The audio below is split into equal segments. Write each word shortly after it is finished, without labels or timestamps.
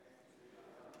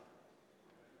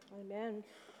Amen.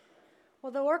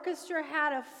 Well, the orchestra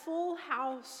had a full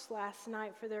house last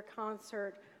night for their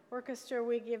concert. Orchestra,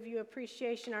 we give you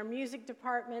appreciation. Our music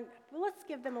department, well, let's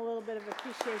give them a little bit of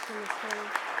appreciation this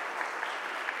morning.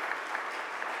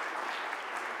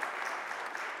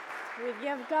 We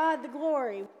give God the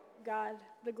glory. God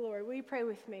the glory. Will you pray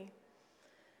with me?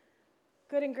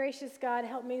 Good and gracious God,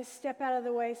 help me to step out of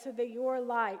the way so that your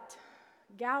light,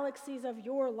 galaxies of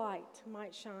your light,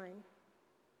 might shine.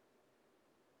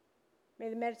 May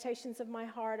the meditations of my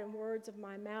heart and words of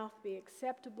my mouth be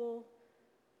acceptable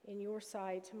in your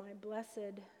sight, my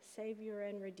blessed Savior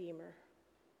and Redeemer.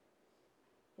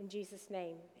 In Jesus'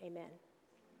 name, amen.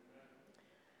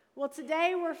 Well,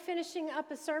 today we're finishing up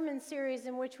a sermon series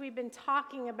in which we've been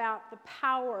talking about the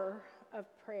power of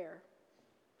prayer.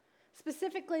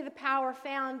 Specifically, the power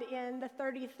found in the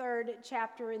 33rd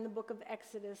chapter in the book of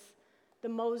Exodus, the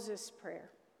Moses prayer.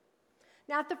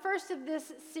 Now, at the first of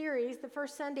this series, the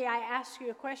first Sunday, I asked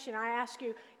you a question. I asked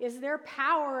you, is there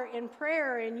power in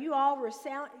prayer? And you all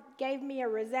gave me a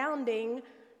resounding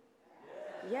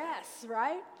yes,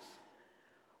 right?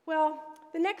 Well,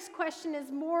 the next question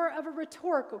is more of a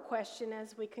rhetorical question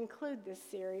as we conclude this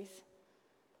series.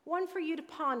 One for you to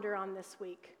ponder on this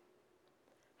week.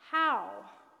 How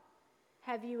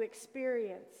have you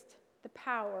experienced the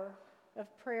power of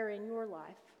prayer in your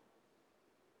life?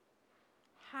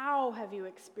 How have you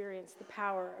experienced the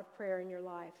power of prayer in your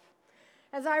life?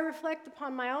 As I reflect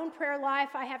upon my own prayer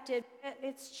life, I have to admit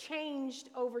it's changed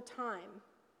over time.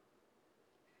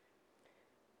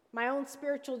 My own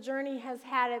spiritual journey has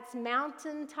had its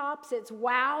mountaintops, its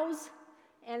wows,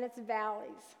 and its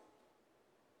valleys.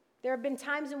 There have been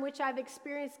times in which I've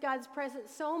experienced God's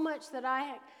presence so much that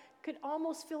I could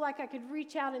almost feel like I could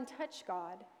reach out and touch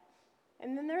God.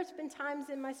 And then there's been times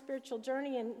in my spiritual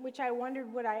journey in which I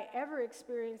wondered, would I ever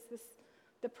experience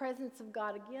the presence of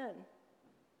God again?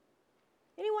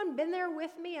 Anyone been there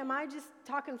with me? Am I just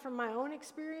talking from my own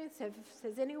experience?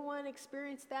 Has anyone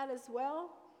experienced that as well?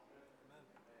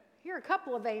 I hear a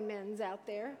couple of amens out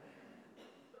there.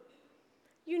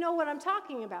 You know what I'm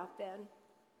talking about then.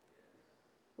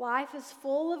 Life is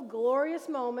full of glorious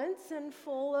moments and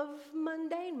full of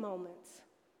mundane moments.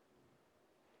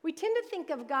 We tend to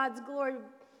think of God's glory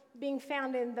being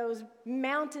found in those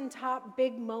mountaintop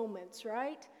big moments,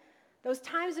 right? Those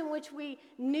times in which we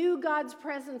knew God's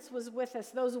presence was with us,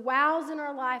 those wows in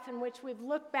our life in which we've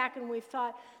looked back and we've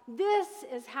thought, this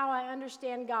is how I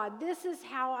understand God. This is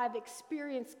how I've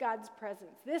experienced God's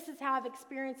presence. This is how I've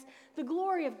experienced the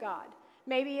glory of God.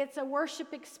 Maybe it's a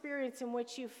worship experience in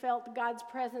which you felt God's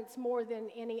presence more than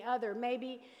any other.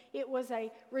 Maybe it was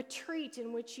a retreat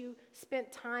in which you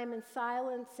spent time in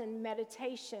silence and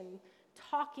meditation,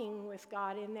 talking with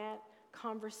God in that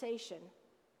conversation.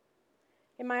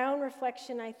 In my own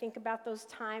reflection, I think about those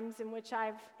times in which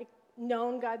I've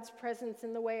known God's presence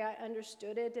in the way I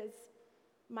understood it as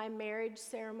my marriage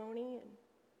ceremony and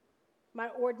my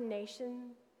ordination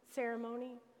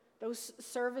ceremony. Those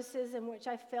services in which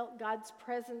I felt God's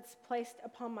presence placed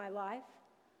upon my life.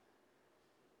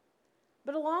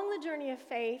 But along the journey of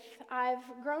faith, I've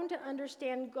grown to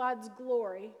understand God's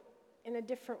glory in a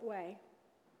different way.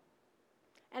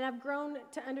 And I've grown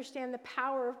to understand the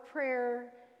power of prayer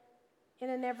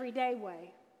in an everyday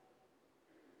way.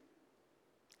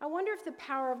 I wonder if the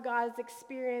power of God is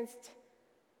experienced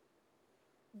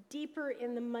deeper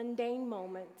in the mundane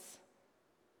moments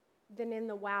than in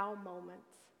the wow moments.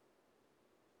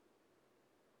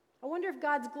 I wonder if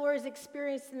God's glory is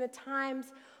experienced in the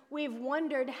times we've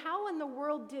wondered, how in the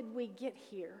world did we get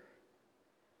here?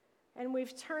 And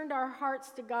we've turned our hearts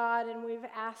to God and we've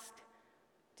asked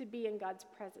to be in God's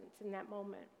presence in that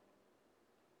moment.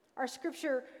 Our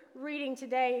scripture reading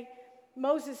today,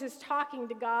 Moses is talking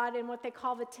to God in what they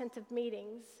call the tent of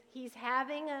meetings. He's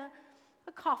having a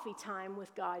coffee time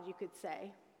with God, you could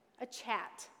say, a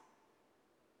chat.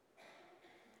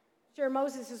 Sure,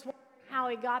 Moses is wondering how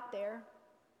he got there.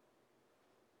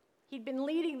 He'd been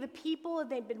leading the people, and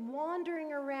they'd been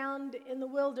wandering around in the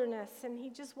wilderness, and he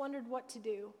just wondered what to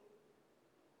do.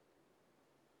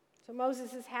 So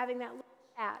Moses is having that little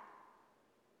chat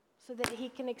so that he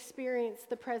can experience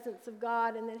the presence of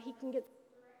God and that he can get direction.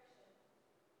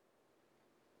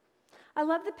 I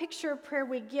love the picture of prayer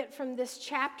we get from this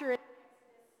chapter.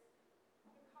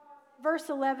 Verse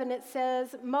 11, it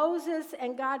says, Moses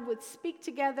and God would speak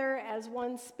together as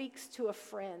one speaks to a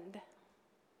friend.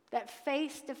 That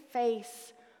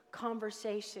face-to-face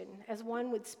conversation as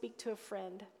one would speak to a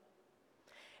friend.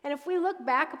 And if we look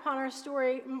back upon our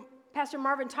story, Pastor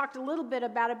Marvin talked a little bit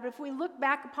about it, but if we look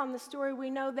back upon the story, we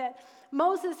know that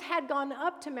Moses had gone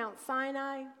up to Mount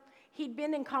Sinai. he'd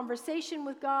been in conversation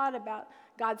with God about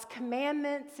God's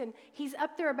commandments, and he's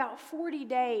up there about 40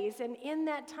 days. And in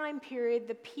that time period,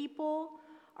 the people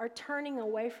are turning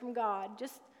away from God.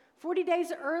 Just 40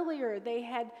 days earlier, they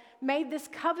had made this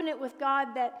covenant with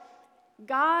God that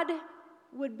God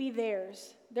would be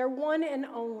theirs, their one and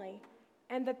only,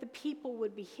 and that the people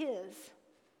would be his,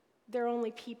 their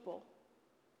only people.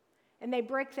 And they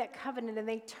break that covenant and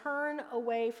they turn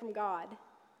away from God.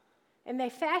 And they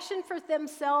fashion for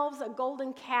themselves a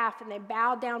golden calf and they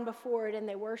bow down before it and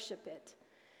they worship it.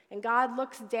 And God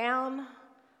looks down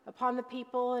upon the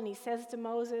people and he says to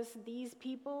Moses, "These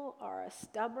people are a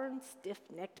stubborn,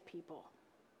 stiff-necked people."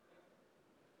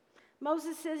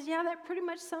 Moses says, "Yeah, that pretty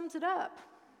much sums it up."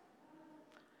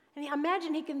 And I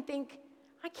imagine he can think,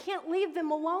 "I can't leave them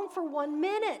alone for 1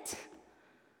 minute."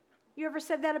 You ever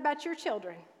said that about your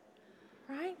children?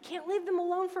 Right? Can't leave them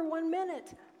alone for 1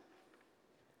 minute.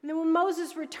 And then when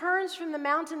Moses returns from the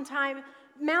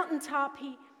mountaintop,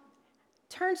 he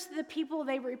turns to the people,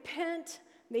 they repent,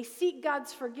 they seek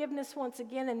God's forgiveness once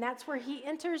again, and that's where he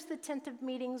enters the tent of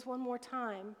meetings one more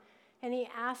time, and he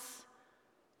asks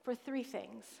for 3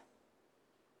 things.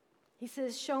 He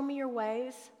says, "Show me your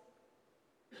ways,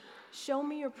 show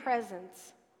me your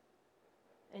presence,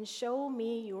 and show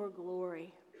me your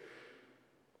glory."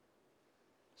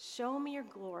 Show me your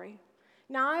glory.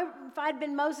 Now, if I'd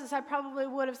been Moses, I probably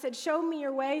would have said, "Show me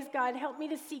your ways, God. Help me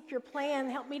to seek your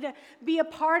plan. Help me to be a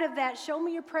part of that. Show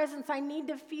me your presence. I need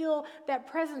to feel that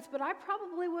presence." But I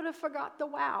probably would have forgot the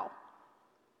wow.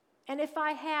 And if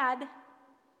I had,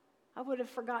 I would have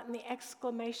forgotten the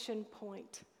exclamation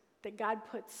point that God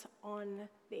puts on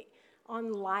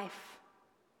life.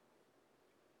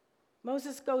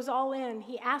 Moses goes all in.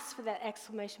 He asks for that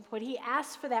exclamation point. He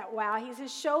asks for that wow. He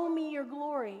says, "Show me your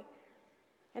glory."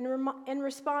 And in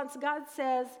response, God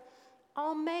says,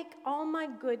 "I'll make all my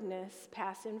goodness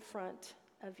pass in front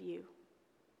of you."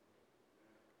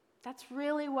 That's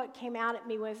really what came out at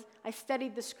me as I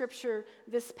studied the scripture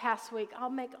this past week. I'll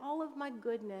make all of my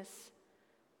goodness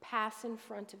pass in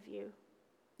front of you.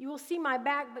 You will see my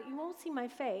back, but you won't see my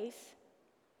face.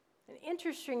 An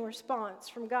interesting response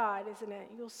from God, isn't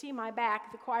it? You'll see my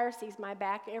back. The choir sees my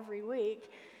back every week.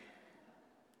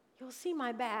 You'll see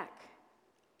my back.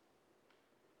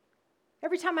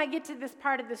 Every time I get to this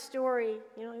part of the story,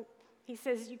 he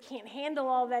says, "You can't handle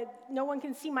all that. No one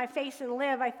can see my face and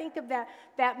live." I think of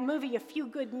that movie, A Few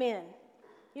Good Men.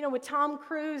 With Tom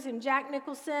Cruise and Jack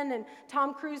Nicholson, and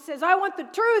Tom Cruise says, "I want the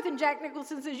truth," and Jack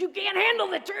Nicholson says, "You can't handle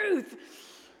the truth,"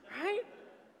 right?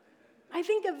 I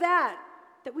think of that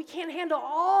we can't handle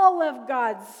all of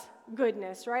God's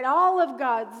goodness, right? All of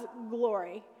God's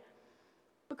glory,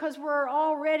 because we're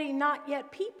already not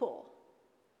yet people.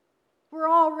 We're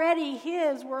already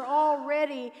his. We're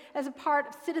already, as a part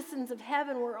of citizens of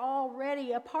heaven, we're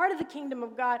already a part of the kingdom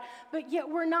of God, but yet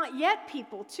we're not yet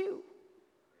people too.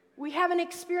 We haven't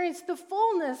experienced the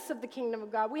fullness of the kingdom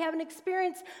of God. We haven't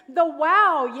experienced the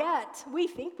wow yet. We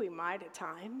think we might at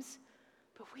times,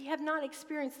 but we have not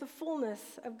experienced the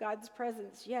fullness of God's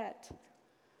presence yet. And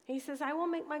he says, "I will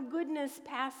make my goodness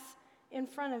pass in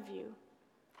front of you."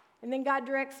 And then God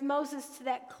directs Moses to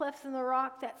that cleft in the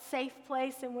rock, that safe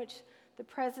place in which the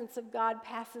presence of God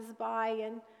passes by,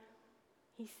 and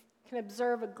he can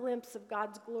observe a glimpse of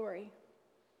God's glory.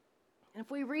 And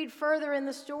if we read further in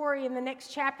the story, in the next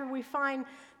chapter, we find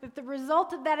that the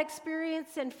result of that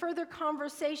experience and further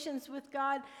conversations with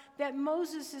God, that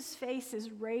Moses' face is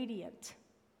radiant.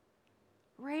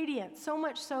 Radiant, so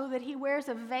much so that he wears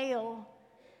a veil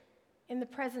in the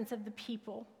presence of the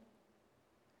people.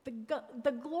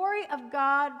 The glory of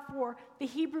God for the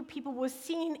Hebrew people was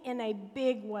seen in a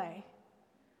big way.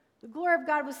 The glory of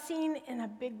God was seen in a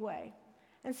big way.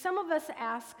 And some of us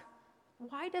ask,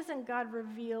 why doesn't God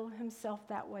reveal himself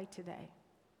that way today?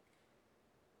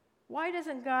 Why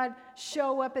doesn't God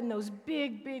show up in those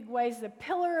big, big ways? The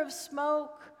pillar of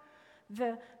smoke,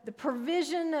 the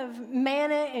provision of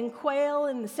manna and quail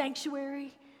in the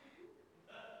sanctuary.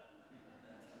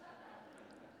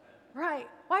 Right.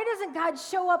 Why doesn't God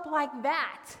show up like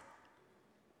that?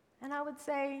 And I would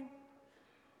say,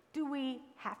 do we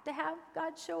have to have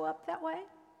God show up that way?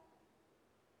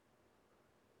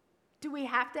 Do we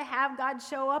have to have God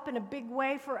show up in a big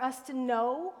way for us to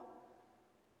know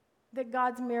that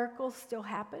God's miracles still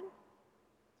happen?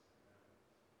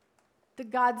 That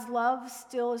God's love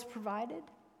still is provided?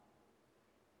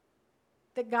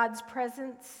 That God's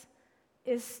presence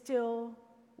is still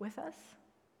with us?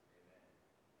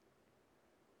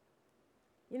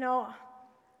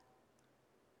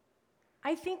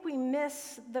 I think we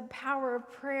miss the power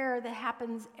of prayer that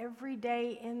happens every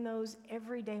day in those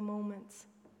everyday moments.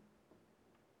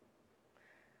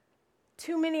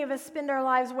 Too many of us spend our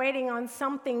lives waiting on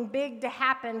something big to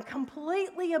happen,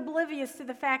 completely oblivious to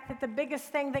the fact that the biggest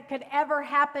thing that could ever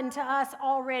happen to us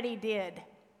already did.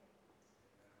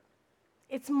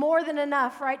 It's more than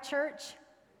enough, right, church?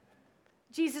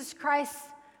 Jesus Christ,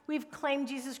 we've claimed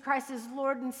Jesus Christ as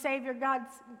Lord and Savior. God's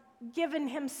given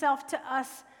himself to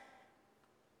us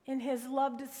in his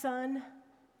loved Son,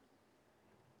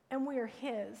 and we are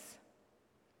his,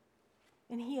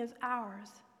 and he is ours.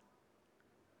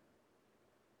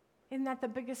 Isn't that the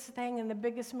biggest thing and the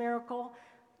biggest miracle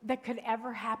that could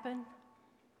ever happen?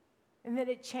 And that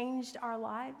it changed our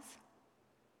lives?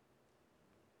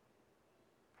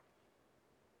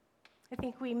 I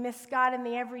think we miss God in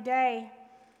the everyday.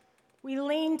 We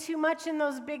lean too much in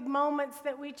those big moments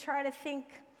that we try to think,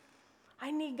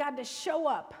 I need God to show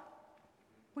up.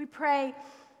 We pray,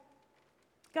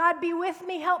 God be with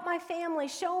me, help my family,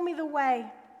 show me the way.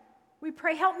 We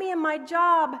pray, help me in my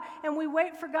job, and we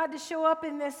wait for God to show up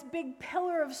in this big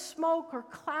pillar of smoke or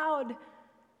cloud.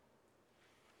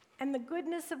 And the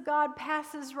goodness of God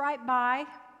passes right by,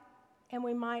 and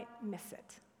we might miss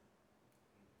it.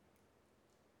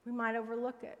 We might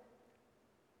overlook it.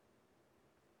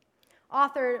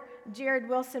 Author Jared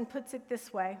Wilson puts it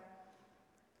this way: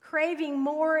 craving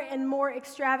more and more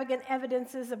extravagant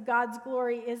evidences of God's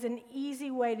glory is an easy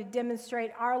way to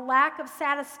demonstrate our lack of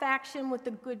satisfaction with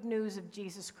the good news of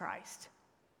Jesus Christ.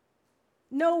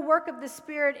 No work of the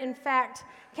Spirit, in fact,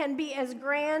 can be as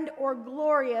grand or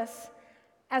glorious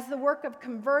as the work of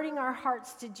converting our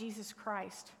hearts to Jesus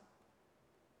Christ.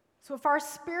 So if our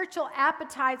spiritual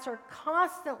appetites are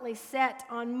constantly set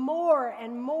on more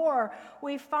and more,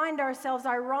 we find ourselves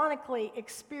ironically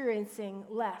experiencing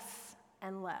less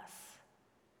and less,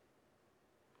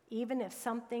 even if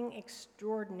something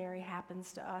extraordinary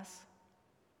happens to us.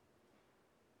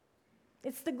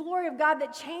 It's the glory of God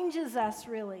that changes us,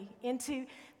 really, into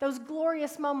those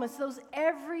glorious moments, those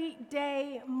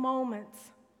everyday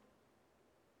moments.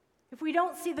 If we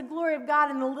don't see the glory of God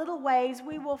in the little ways,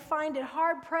 we will find it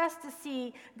hard-pressed to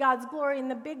see God's glory in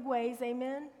the big ways,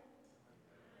 amen?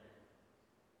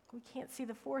 We can't see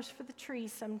the forest for the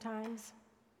trees sometimes.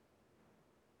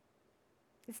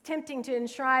 It's tempting to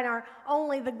enshrine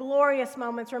only the glorious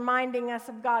moments, reminding us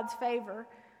of God's favor,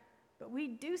 but we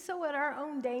do so at our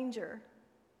own danger.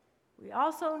 We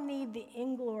also need the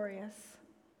inglorious.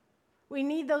 We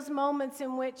need those moments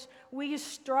in which we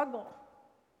struggle.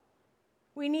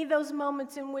 We need those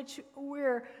moments in which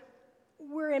we're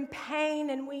in pain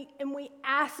and we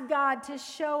ask God to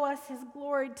show us his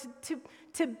glory,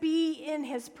 to be in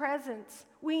his presence.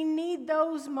 We need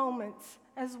those moments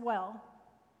as well.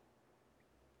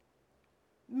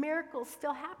 Miracles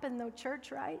still happen though, church,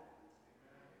 right?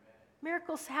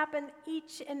 Miracles happen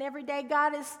each and every day.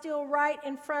 God is still right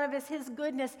in front of us. His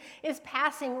goodness is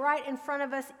passing right in front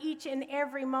of us each and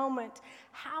every moment.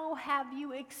 How have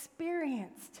you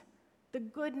experienced the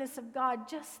goodness of God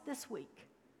just this week?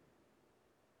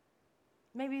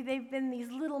 Maybe they've been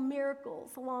these little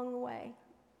miracles along the way.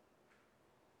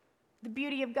 The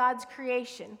beauty of God's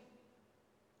creation.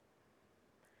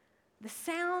 The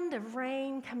sound of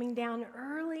rain coming down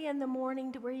early in the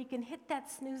morning to where you can hit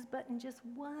that snooze button just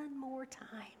one more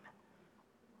time.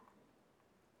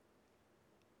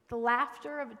 The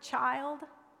laughter of a child.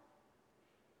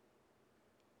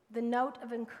 The note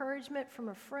of encouragement from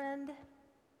a friend.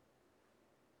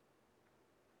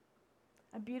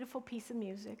 A beautiful piece of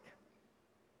music.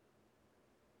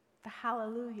 The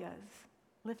hallelujahs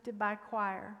lifted by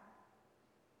choir.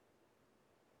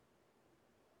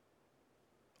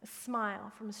 A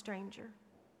smile from a stranger.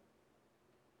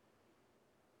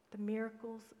 The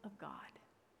miracles of God.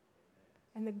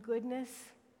 And the goodness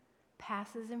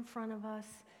passes in front of us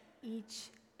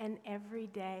each and every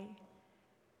day.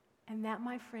 And that,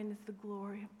 my friend, is the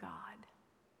glory of God.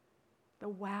 The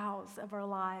wows of our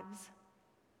lives.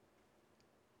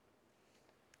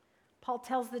 Paul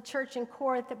tells the church in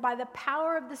Corinth that by the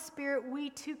power of the Spirit, we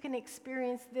too can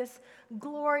experience this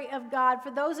glory of God.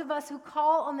 For those of us who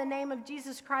call on the name of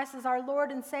Jesus Christ as our Lord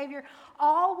and Savior,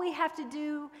 all we have to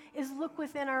do is look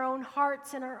within our own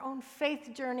hearts and our own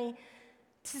faith journey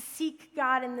to seek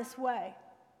God in this way.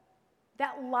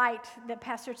 That light that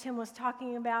Pastor Tim was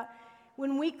talking about,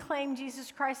 when we claim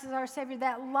Jesus Christ as our Savior,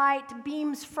 that light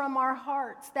beams from our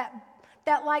hearts.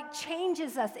 That light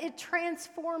changes us. It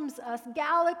transforms us.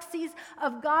 Galaxies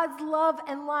of God's love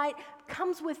and light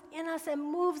comes within us and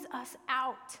moves us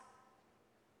out.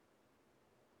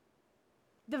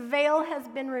 The veil has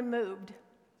been removed.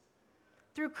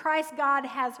 Through Christ, God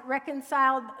has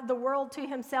reconciled the world to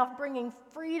himself, bringing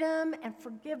freedom and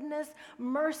forgiveness,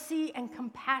 mercy and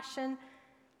compassion,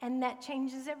 and that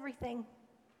changes everything.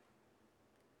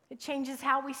 It changes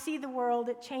how we see the world.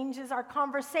 It changes our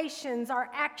conversations, our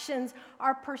actions,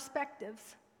 our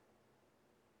perspectives.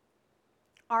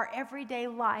 Our everyday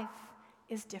life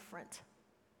is different.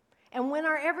 And when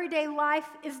our everyday life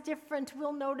is different,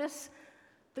 we'll notice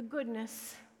the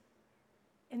goodness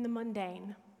in the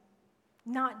mundane,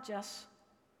 not just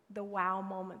the wow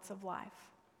moments of life.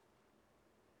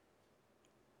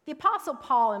 The Apostle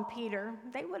Paul and Peter,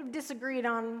 they would have disagreed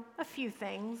on a few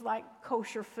things like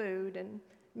kosher food and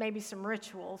maybe some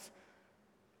rituals.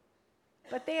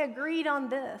 But they agreed on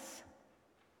this.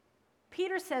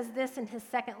 Peter says this in his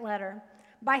second letter: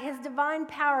 by his divine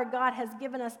power, God has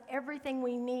given us everything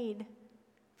we need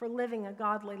for living a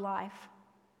godly life.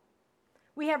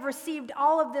 We have received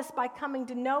all of this by coming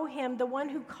to know him, the one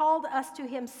who called us to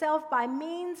himself by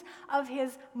means of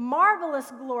his marvelous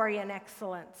glory and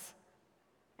excellence.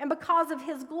 And because of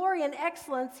his glory and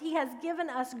excellence, he has given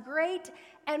us great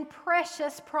and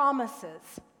precious promises.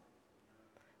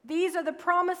 These are the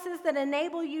promises that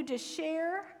enable you to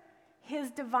share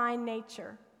his divine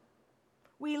nature.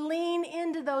 We lean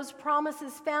into those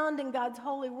promises found in God's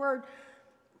holy word,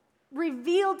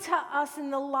 revealed to us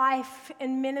in the life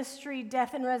and ministry,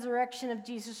 death, and resurrection of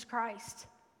Jesus Christ.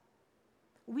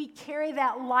 We carry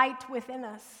that light within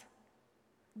us,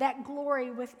 that glory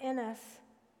within us.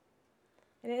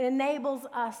 And it enables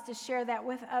us to share that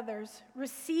with others.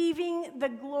 Receiving the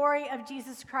glory of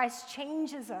Jesus Christ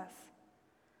changes us.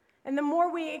 And the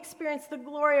more we experience the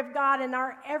glory of God in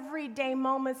our everyday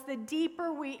moments, the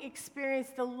deeper we experience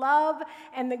the love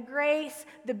and the grace,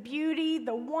 the beauty,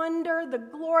 the wonder, the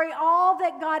glory, all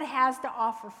that God has to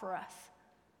offer for us.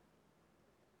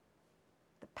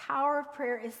 The power of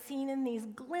prayer is seen in these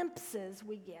glimpses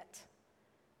we get.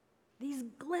 These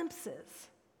glimpses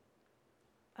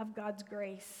of God's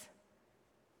grace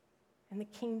and the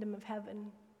kingdom of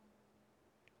heaven.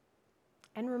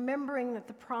 And remembering that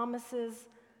the promises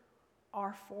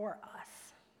are for us.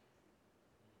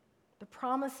 The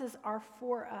promises are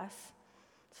for us.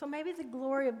 So maybe the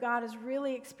glory of God is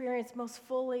really experienced most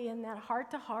fully in that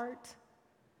heart-to-heart,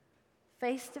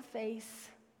 face-to-face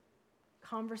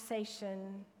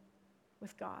conversation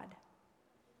with God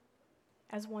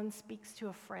as one speaks to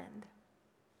a friend.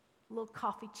 A little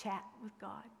coffee chat with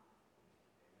God.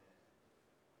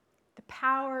 The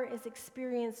power is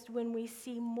experienced when we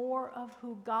see more of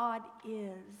who God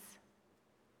is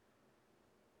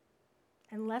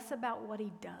and less about what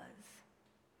he does.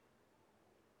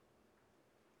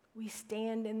 We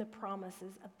stand in the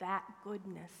promises of that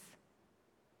goodness.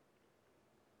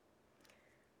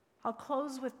 I'll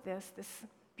close with this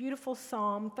beautiful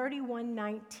Psalm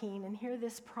 31:19, and hear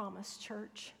this promise,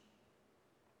 church.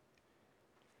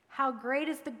 How great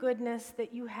is the goodness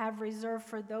that you have reserved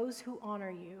for those who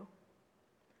honor you,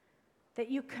 that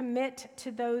you commit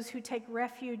to those who take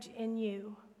refuge in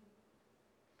you,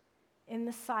 in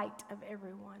the sight of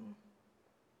everyone.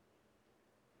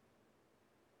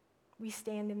 We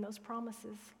stand in those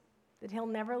promises that he'll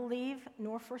never leave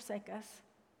nor forsake us,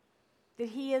 that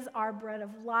he is our bread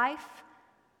of life,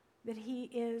 that he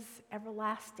is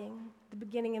everlasting, the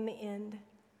beginning and the end.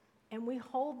 And we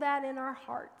hold that in our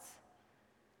hearts.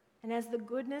 And as the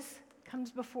goodness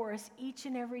comes before us each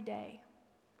and every day,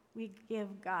 we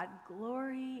give God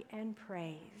glory and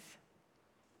praise.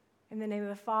 In the name of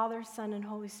the Father, Son, and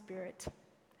Holy Spirit.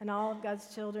 And all of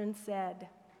God's children said,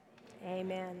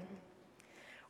 amen.